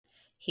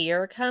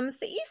Here Comes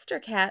the Easter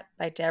Cat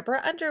by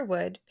Deborah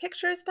Underwood,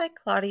 pictures by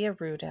Claudia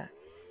Ruda.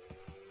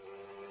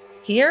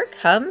 Here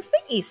comes the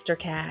Easter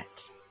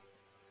Cat.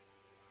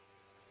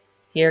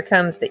 Here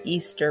comes the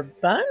Easter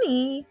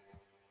Bunny.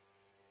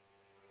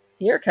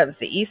 Here comes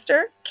the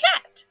Easter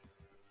Cat.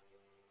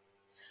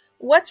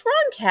 What's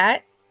wrong,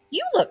 Cat?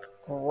 You look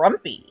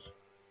grumpy.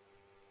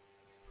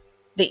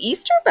 The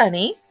Easter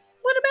Bunny?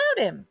 What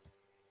about him?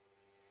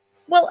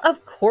 Well,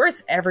 of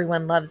course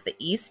everyone loves the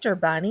Easter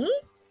Bunny.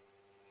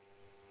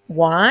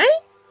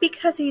 Why?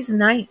 Because he's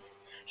nice.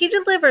 He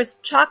delivers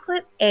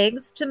chocolate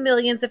eggs to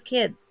millions of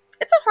kids.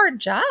 It's a hard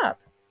job.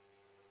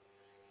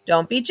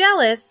 Don't be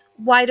jealous.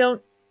 Why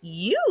don't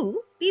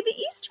you be the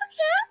Easter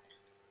Cat?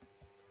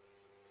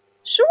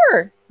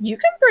 Sure, you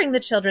can bring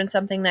the children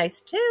something nice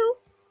too.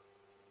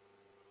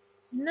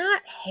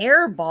 Not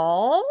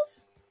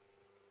hairballs.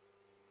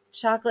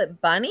 Chocolate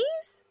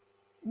bunnies?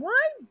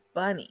 Why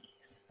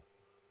bunnies?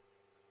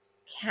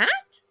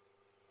 Cat?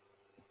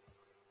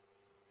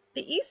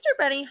 The Easter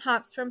Bunny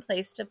hops from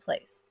place to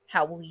place.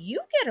 How will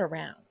you get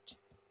around?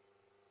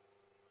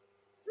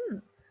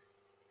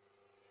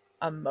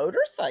 A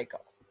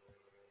motorcycle.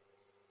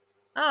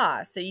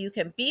 Ah, so you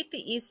can beat the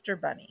Easter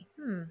Bunny.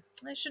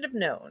 I should have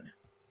known.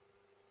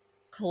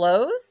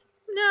 Clothes?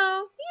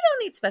 No, you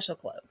don't need special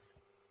clothes.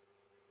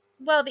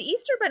 Well, the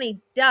Easter Bunny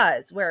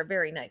does wear a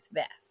very nice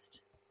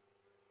vest.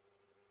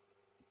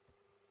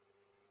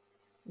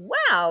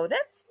 Wow,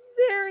 that's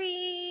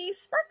very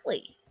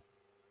sparkly.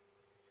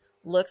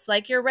 Looks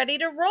like you're ready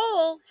to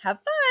roll. Have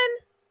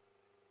fun.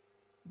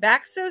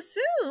 Back so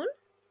soon?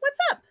 What's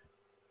up?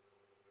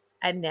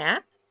 A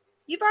nap?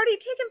 You've already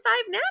taken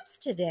 5 naps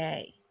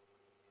today.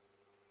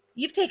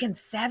 You've taken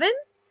 7?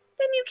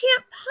 Then you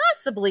can't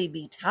possibly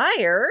be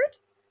tired.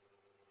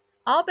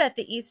 I'll bet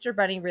the Easter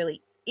Bunny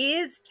really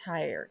is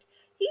tired.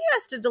 He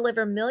has to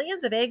deliver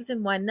millions of eggs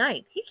in one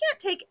night. He can't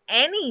take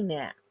any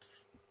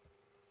naps.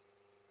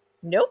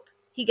 Nope,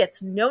 he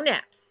gets no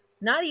naps,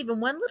 not even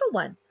one little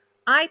one.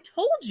 I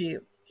told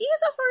you, he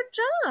has a hard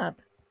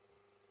job.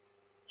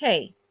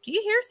 Hey, do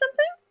you hear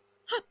something?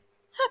 Hop,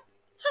 hop,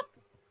 hop.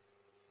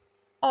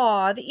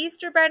 Aw, the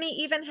Easter Bunny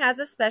even has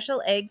a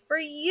special egg for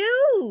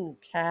you,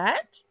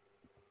 Cat.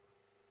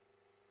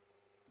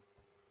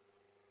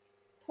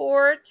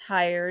 Poor,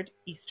 tired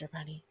Easter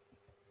Bunny.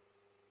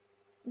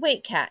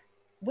 Wait, Cat,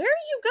 where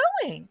are you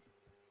going?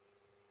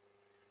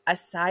 A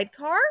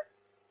sidecar?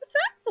 What's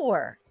that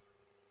for?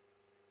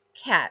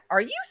 Cat,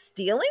 are you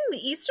stealing the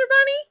Easter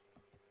Bunny?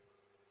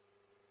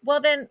 Well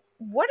then,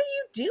 what are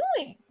you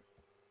doing?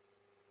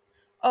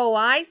 Oh,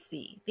 I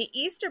see. The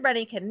Easter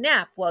Bunny can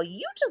nap while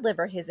you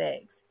deliver his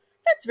eggs.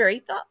 That's very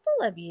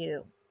thoughtful of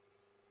you.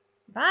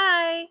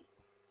 Bye.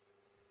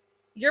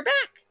 You're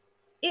back.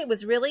 It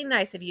was really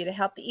nice of you to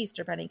help the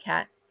Easter Bunny,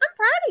 Cat. I'm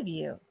proud of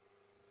you.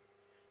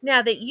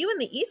 Now that you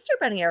and the Easter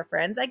Bunny are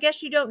friends, I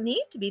guess you don't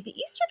need to be the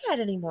Easter Cat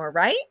anymore,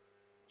 right?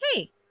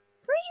 Hey,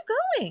 where are you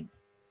going?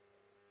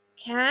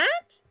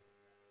 Cat?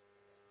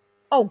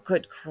 Oh,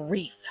 good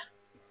grief.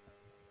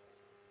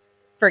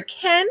 For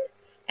Ken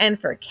and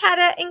for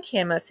Kata and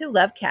Kimos who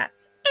love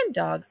cats and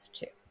dogs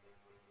too.